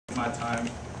my time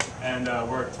and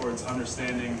work towards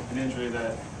understanding an injury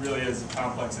that really is a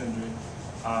complex injury.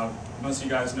 Most of you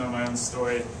guys know my own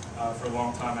story. For a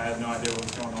long time I had no idea what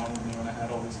was going on with me when I had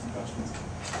all these concussions.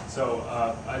 So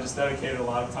I just dedicated a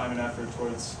lot of time and effort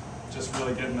towards just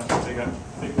really getting a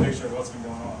big picture of what's been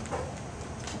going on.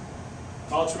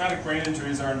 While traumatic brain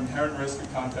injuries are an inherent risk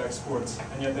of contact sports,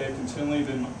 and yet they have continually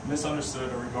been misunderstood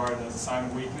or regarded as a sign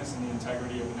of weakness in the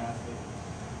integrity of an athlete.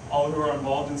 All who are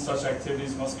involved in such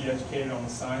activities must be educated on the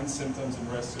signs, symptoms,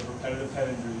 and risks of repetitive head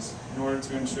injuries in order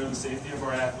to ensure the safety of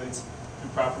our athletes through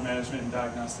proper management and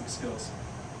diagnostic skills.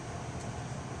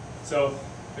 So,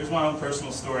 here's my own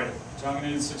personal story. John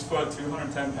Ganey, 6 foot,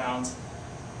 210 pounds.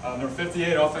 Number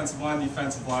 58, offensive line,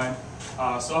 defensive line.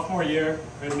 Sophomore year,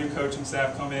 we had a new coaching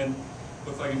staff come in.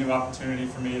 Looked like a new opportunity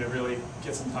for me to really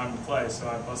get some time to play. So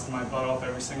I busted my butt off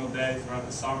every single day throughout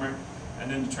the summer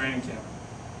and into training camp.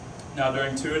 Now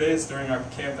during 2 days, during our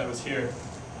camp that was here,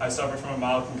 I suffered from a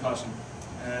mild concussion.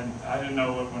 And I didn't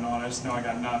know what went on. I just know I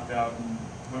got knocked out and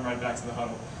went right back to the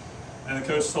huddle. And the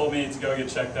coach told me to go get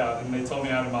checked out. And they told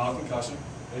me I had a mild concussion.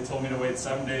 They told me to wait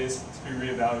 7 days to be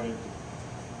reevaluated.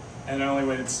 And I only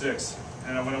waited 6.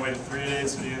 And I went and waited 3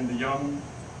 days being the young,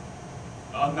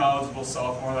 unknowledgeable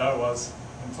sophomore that I was,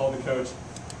 and told the coach,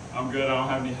 I'm good, I don't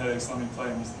have any headaches, let me play.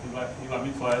 He let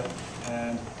me play,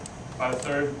 and by the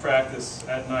third practice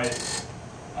at night,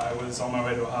 I was on my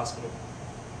way to a hospital.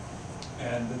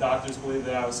 And the doctors believed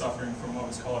that I was suffering from what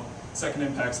was called second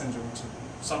impact syndrome, which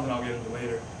is something I'll get into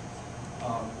later.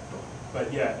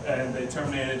 But yeah, and they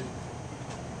terminated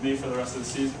me for the rest of the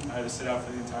season. I had to sit out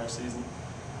for the entire season,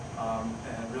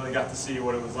 and really got to see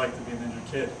what it was like to be an injured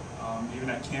kid. Even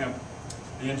at camp,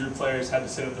 the injured players had to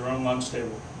sit at their own lunch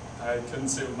table. I couldn't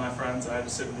sit with my friends. I had to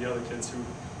sit with the other kids who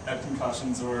had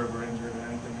concussions or were injured or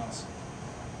anything else.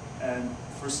 And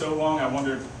for so long, I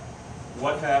wondered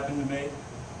what happened to me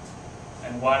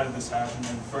and why did this happen.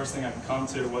 And the first thing I could come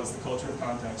to was the culture of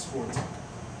contact sports.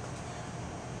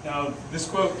 Now, this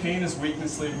quote, "Pain is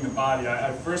weakness leaving the body."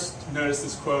 I first noticed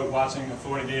this quote watching a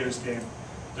Florida Gators game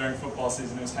during football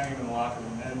season. It was hanging in the locker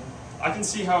room. And I can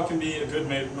see how it can be a good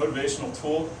motivational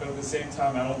tool, but at the same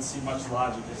time, I don't see much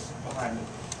logic behind it.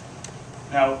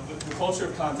 Now, the culture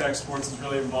of contact sports has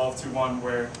really evolved to one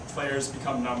where players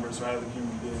become numbers rather than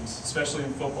human beings, especially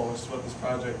in football, which is what this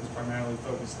project is primarily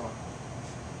focused on.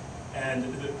 And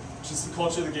just the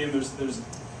culture of the game, there's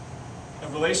a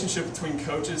relationship between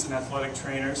coaches and athletic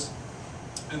trainers,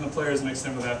 and the players mixed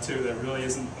in with that too, that really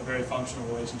isn't a very functional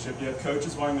relationship. You have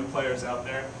coaches wanting their players out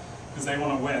there because they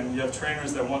want to win. You have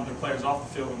trainers that want their players off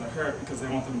the field when they're hurt because they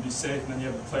want them to be safe, and then you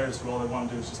have the players who all they want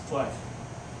to do is just play.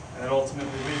 And that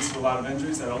ultimately leads to a lot of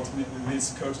injuries. That ultimately leads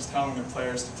to coaches telling their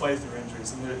players to play through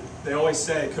injuries. And they always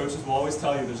say, coaches will always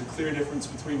tell you there's a clear difference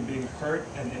between being hurt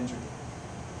and injured.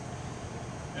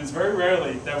 And it's very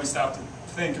rarely that we stop to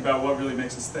think about what really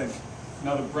makes us think.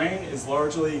 Now, the brain is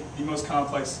largely the most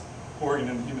complex organ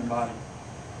in the human body.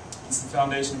 It's the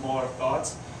foundation of all our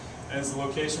thoughts, and it's the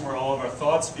location where all of our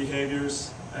thoughts,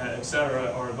 behaviors,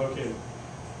 etc. are located.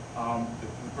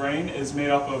 The brain is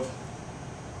made up of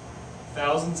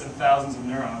thousands and thousands of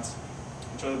neurons,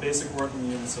 which are the basic working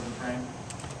units of the brain,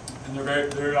 and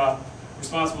they're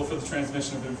responsible for the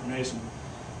transmission of information.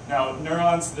 Now,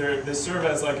 neurons, they serve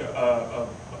as like a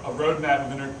roadmap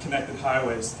of interconnected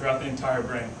highways throughout the entire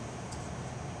brain.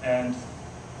 And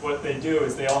what they do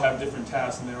is they all have different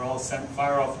tasks, and they're all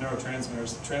fire off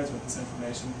neurotransmitters to transmit this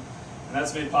information. And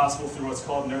that's made possible through what's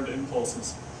called nerve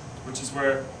impulses, which is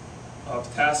where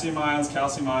potassium ions,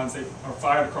 calcium ions, they are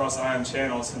fired across ion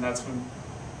channels, and that's when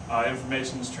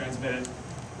information is transmitted,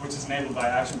 which is enabled by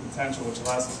action potential, which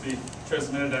allows it to be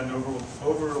transmitted at an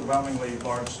overwhelmingly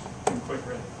large and quick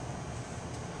rate.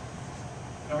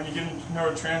 Now, when you get into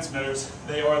neurotransmitters,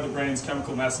 they are the brain's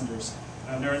chemical messengers.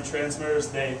 Neurotransmitters,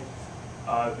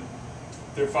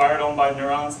 they're fired on by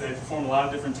neurons. They perform a lot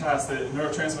of different tasks. The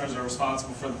neurotransmitters are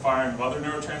responsible for the firing of other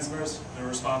neurotransmitters. They're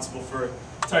responsible for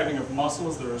tightening of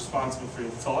muscles. They're responsible for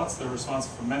your thoughts. They're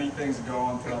responsible for many things that go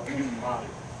on throughout the human body.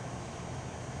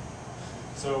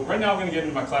 So right now I'm going to get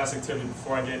into my class activity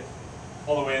before I get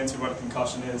all the way into what a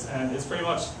concussion is. And it's pretty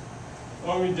much,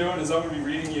 what I'm going to be doing is I'm going to be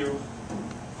reading you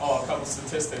a couple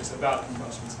statistics about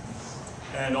concussions.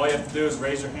 And all you have to do is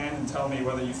raise your hand and tell me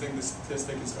whether you think the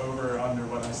statistic is over or under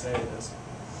what I say it is.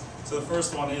 So the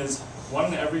first one is,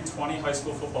 1 in every 20 high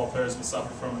school football players will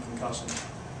suffer from a concussion.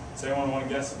 Does anyone want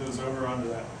to guess if it was over or under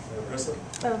that? Marissa?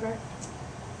 Over.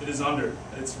 It is under.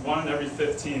 It's 1 in every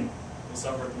 15 will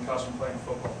suffer a concussion playing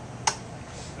football.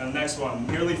 And the next one,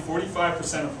 nearly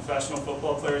 45% of professional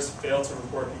football players fail to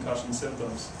report concussion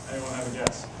symptoms. Anyone have a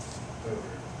guess? Over.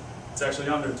 It's actually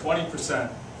under.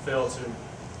 20% fail to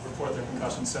report their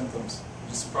concussion symptoms,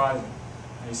 which is surprising.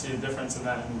 And you see a difference in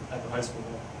that at the high school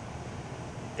level.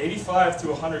 85 to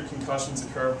 100 concussions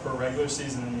occur per regular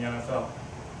season in the NFL.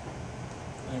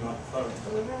 Anyone?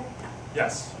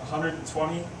 Yes,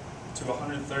 120 to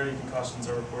 130 concussions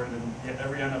are reported in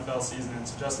every NFL season.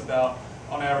 It's just about,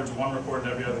 on average, one reported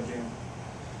every other game.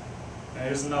 And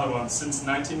here's another one. Since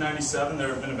 1997, there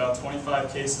have been about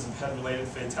 25 cases of head-related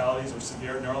fatalities or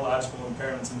severe neurological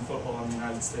impairments in football in the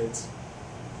United States.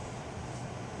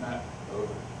 Matt?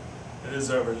 Over. It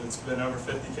is over. It's been over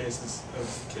 50 cases of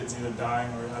kids either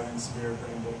dying or having severe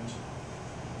brain damage.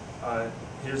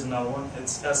 Here's another one.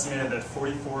 It's estimated that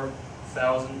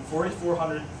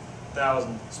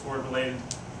 4,400,000 sport-related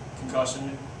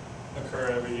concussion occur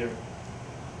every year.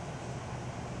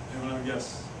 Anyone have a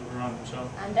guess? We're on, Michelle?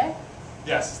 Under?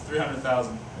 Yes,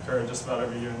 300,000 occur just about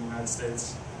every year in the United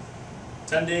States.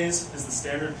 10 days is the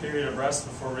standard period of rest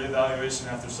before reevaluation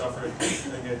after suffering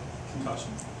a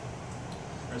concussion.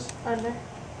 Chris? Under?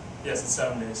 Yes, it's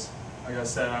 7 days. Like I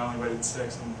said, I only waited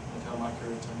 6, and look how my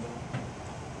career turned out.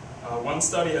 One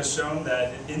study has shown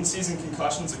that in-season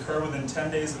concussions occur within 10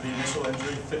 days of the initial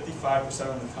injury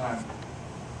 55% of the time.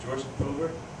 George? Over?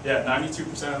 Yeah,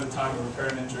 92% of the time a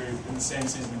recurrent injury in the same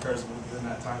season occurs within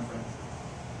that time frame.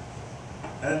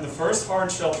 And the first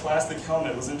hard-shell plastic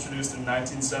helmet was introduced in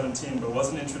 1917, but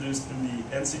wasn't introduced in the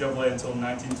NCAA until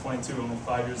 1922, only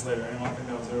 5 years later. Anyone think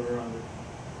that was over or under?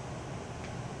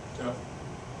 Joe?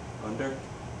 Under?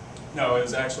 No, it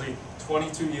was actually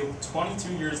 22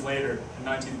 years later, in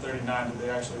 1939, that they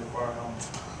actually require helmets.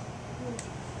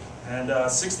 And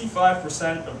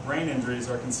 65% of brain injuries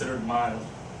are considered mild.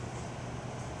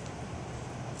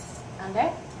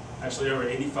 Under? Actually, over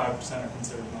 85% are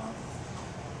considered mild.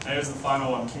 And here's the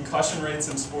final one. Concussion rates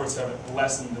in sports have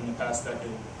lessened in the past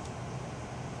decade.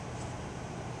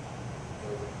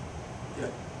 Over. Yeah,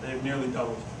 they've nearly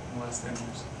doubled in the last 10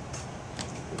 years.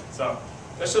 So,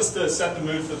 that's just to set the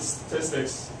mood for the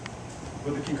statistics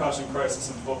with the concussion crisis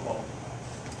in football.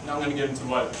 Now I'm going to get into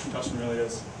what concussion really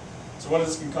is. So what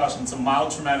is concussion? It's a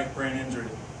mild traumatic brain injury.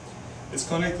 It's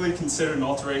clinically considered an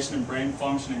alteration in brain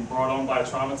functioning brought on by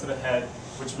trauma to the head,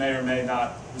 which may or may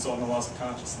not result in the loss of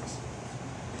consciousness.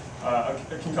 A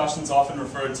concussion is often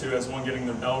referred to as one getting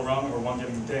their bell rung or one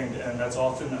getting dinged, and that's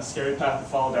often a scary path to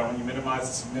follow down when you minimize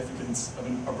the significance of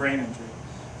a brain injury,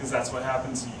 because that's what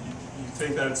happens. You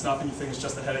think that it's nothing, you think it's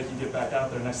just a headache, you get back out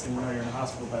there, next thing you know you're in a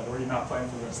hospital bed, or you're not playing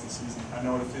for the rest of the season. I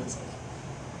know what it feels like.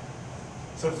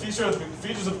 So the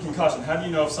features of concussion, how do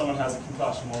you know if someone has a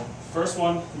concussion? Well, first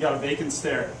one, you got a vacant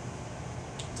stare,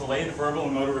 delayed verbal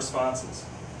and motor responses,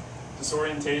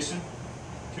 disorientation,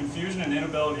 confusion and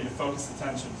inability to focus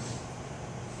attention,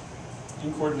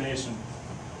 incoordination,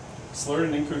 slurred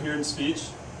and incoherent speech,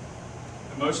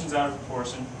 emotions out of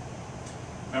proportion,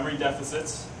 memory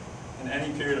deficits, and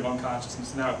any period of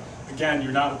unconsciousness. Now, again,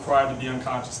 you're not required to be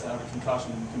unconscious to have a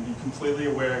concussion. You can be completely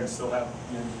aware and still have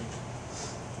the injury.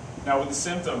 Now, with the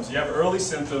symptoms, you have early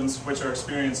symptoms which are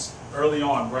experienced early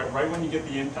on. Right when you get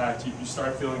the impact, you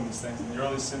start feeling these things. And the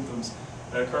early symptoms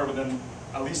that occur within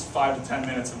at least 5 to 10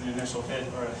 minutes of the initial hit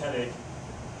or a headache,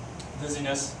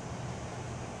 dizziness,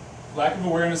 lack of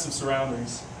awareness of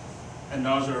surroundings, and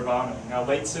nausea or vomiting. Now,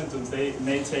 late symptoms, they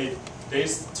may take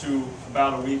days to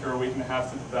about a week or a week and a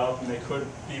half to develop, and they could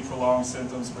be prolonged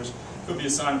symptoms, which could be a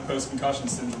sign of post-concussion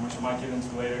syndrome, which I might get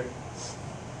into later.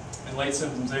 And late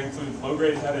symptoms, they include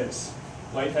low-grade headaches,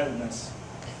 lightheadedness,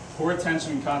 poor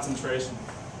attention and concentration,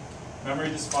 memory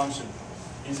dysfunction,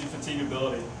 easy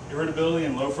fatigability, irritability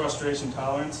and low frustration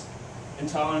tolerance,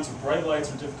 intolerance of bright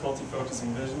lights or difficulty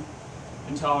focusing vision,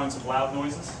 intolerance of loud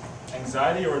noises,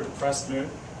 anxiety or a depressed mood,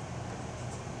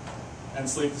 and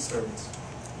sleep disturbance.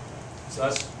 So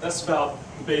that's about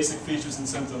the basic features and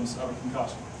symptoms of a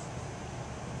concussion.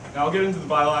 Now I'll get into the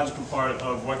biological part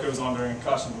of what goes on during a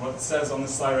concussion. What it says on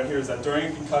this slide right here is that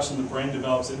during a concussion, the brain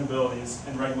develops inabilities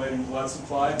in regulating blood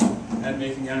supply and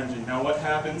making energy. Now what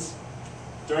happens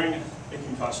during a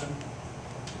concussion?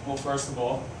 Well, first of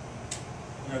all,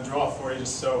 I'm going to draw it for you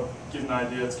just so you get an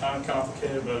idea. It's kind of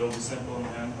complicated, but it'll be simple in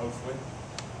the end, hopefully.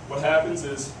 What happens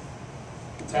is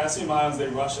potassium ions, they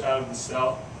rush out of the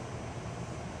cell,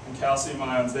 and calcium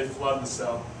ions, they flood the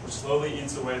cell, which slowly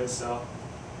eats away the cell.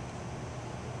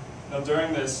 Now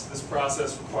during this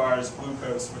process requires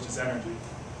glucose, which is energy.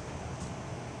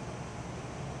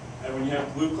 And when you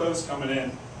have glucose coming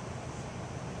in,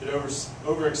 it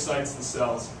overexcites the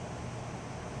cells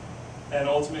and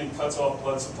ultimately cuts off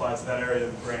blood supply to that area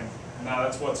of the brain. And now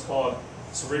that's what's called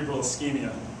cerebral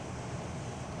ischemia.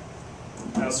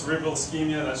 Now cerebral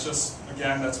ischemia, that's just,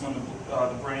 again, that's when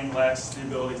the brain lacks the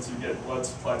ability to get blood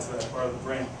supply to that part of the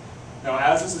brain. Now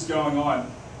as this is going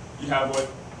on, you have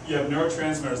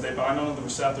neurotransmitters. They bind onto the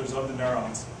receptors of the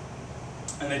neurons,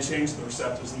 and they change the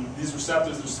receptors. And these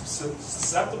receptors are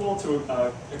susceptible to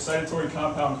an excitatory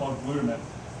compound called glutamate,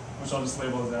 which I'll just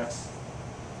label as X.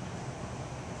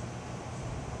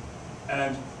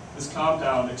 And this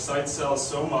compound excites cells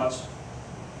so much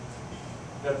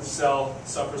that the cell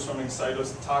suffers from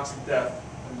excitotoxic death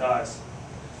and dies.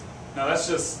 Now that's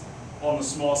just on the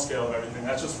small scale of everything.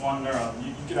 That's just one neuron.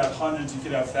 You could have hundreds, you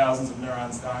could have thousands of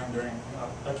neurons dying during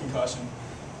a concussion,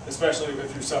 especially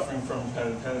if you're suffering from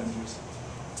repetitive head injuries.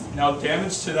 Now,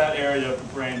 damage to that area of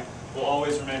the brain will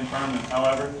always remain permanent.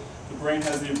 However, the brain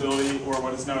has the ability, or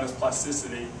what is known as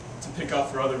plasticity, to pick up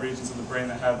for other regions of the brain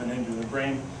that have been injured. The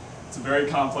brain, it's a very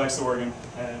complex organ,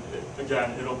 and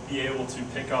again, it'll be able to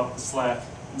pick up the slack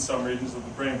in some regions of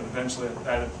the brain, but eventually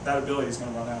that ability is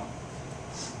going to run out.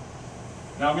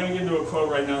 Now I'm going to get into a quote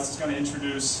right now. This is going to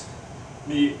introduce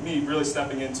me really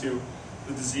stepping into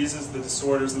the diseases, the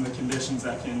disorders, and the conditions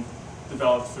that can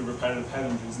develop through repetitive head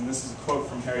injuries. And this is a quote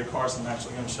from Harry Carson. I'm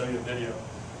actually going to show you a video.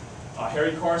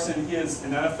 Harry Carson, he is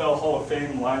an NFL Hall of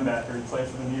Fame linebacker. He played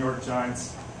for the New York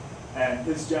Giants. And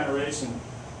his generation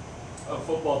of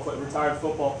retired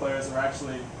football players are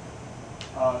actually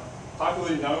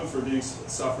popularly known for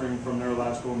suffering from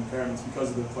neurological impairments because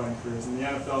of their playing careers. And the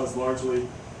NFL has largely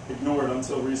ignored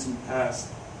until recent past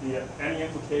any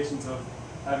implications of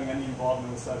having any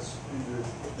involvement with such injuries.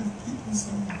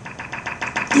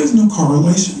 There's no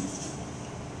correlation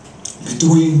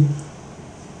between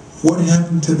what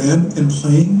happened to them in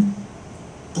playing.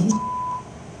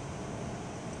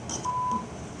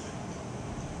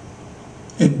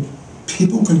 And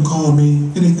people can call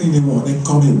me anything they want. They can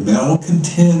call me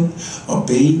malcontent, a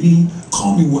baby,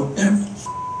 call me whatever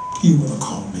you want to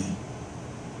call me.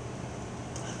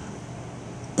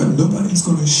 But nobody's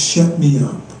going to shut me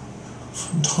up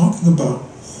from talking about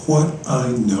what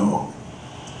I know.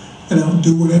 And I'll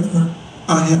do whatever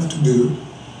I have to do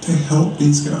to help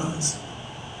these guys.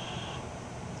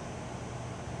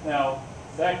 Now,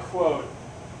 that quote,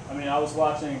 I was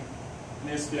watching an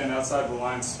ESPN Outside the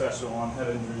Lines special on head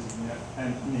injuries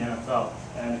in the NFL,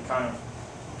 and it kind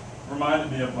of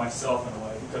reminded me of myself in a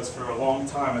way, because for a long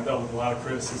time I dealt with a lot of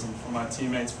criticism from my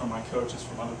teammates, from my coaches,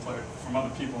 from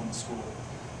other people in the school.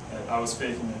 That I was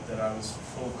faking it, that I was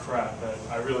full of crap, that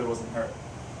I really wasn't hurt,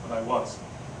 but I was.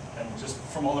 And just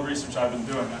from all the research I've been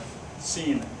doing, I've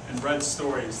seen and read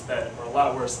stories that are a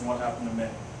lot worse than what happened to me.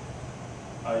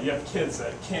 You have kids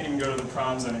that can't even go to the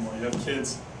proms anymore. You have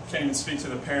kids who can't even speak to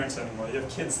their parents anymore. You have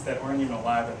kids that aren't even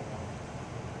alive anymore.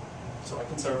 So I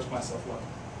consider myself lucky.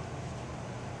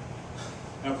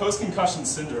 Now, post-concussion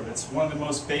syndrome, it's one of the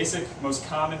most basic, most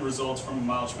common results from a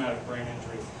mild traumatic brain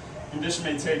injury. The condition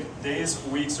may take days,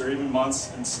 weeks, or even months,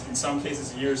 and in some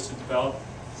cases years to develop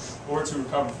or to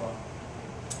recover from.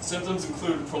 Symptoms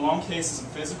include prolonged cases of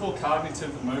physical,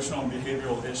 cognitive, emotional, and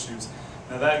behavioral issues.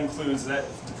 Now that includes that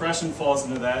depression falls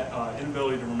into that,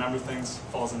 inability to remember things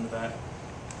falls into that,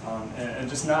 and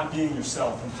just not being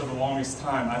yourself. And for the longest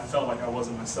time, I felt like I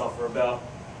wasn't myself. For about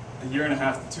a year and a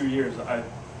half to 2 years, I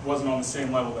wasn't on the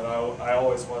same level that I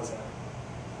always was at.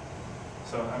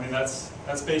 So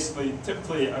that's basically,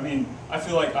 typically, I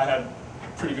feel like I had a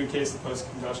pretty good case of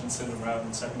post-concussion syndrome rather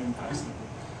than second impact syndrome.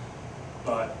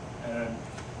 But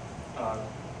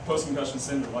post-concussion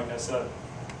syndrome, like I said,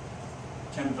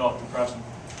 can develop depression.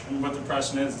 And what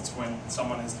depression is, it's when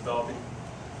someone is developing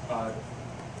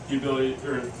the ability,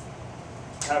 or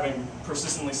having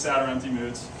persistently sad or empty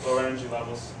moods, low energy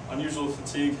levels, unusual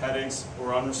fatigue, headaches,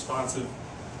 or unresponsive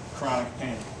chronic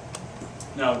pain.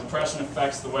 Now, depression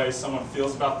affects the way someone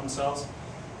feels about themselves,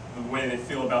 the way they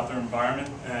feel about their environment,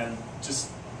 and just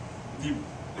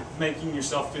making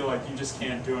yourself feel like you just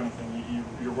can't do anything,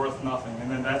 you're worth nothing. And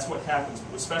then that's what happens,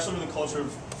 especially with the culture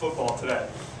of football today.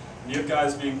 You have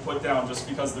guys being put down just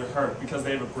because they're hurt, because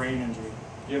they have a brain injury.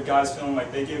 You have guys feeling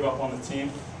like they gave up on the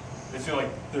team. They feel like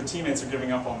their teammates are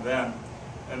giving up on them.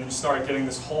 And then you start getting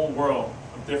this whole world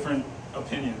of different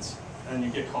opinions, and you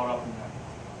get caught up in that.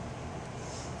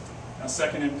 Now,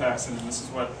 second impact syndrome, this is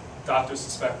what doctors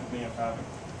suspected me of having.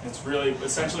 It's really,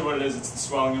 essentially what it is, it's the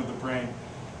swelling of the brain.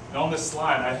 And on this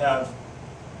slide, I have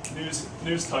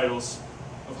news titles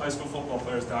of high school football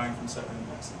players dying from second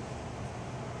impact syndrome.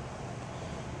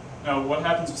 Now, what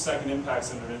happens with second impact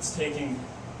syndrome? It's taking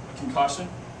a concussion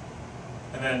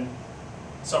and then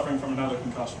suffering from another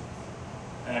concussion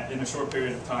in a short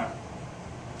period of time.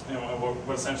 And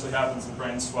what essentially happens, the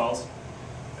brain swells,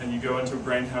 and you go into a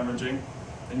brain hemorrhaging,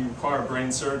 and you require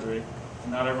brain surgery,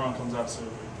 and not everyone comes out of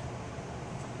surgery.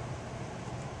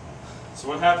 So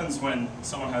what happens when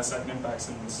someone has second impact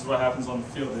syndrome? This is what happens on the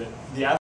field. The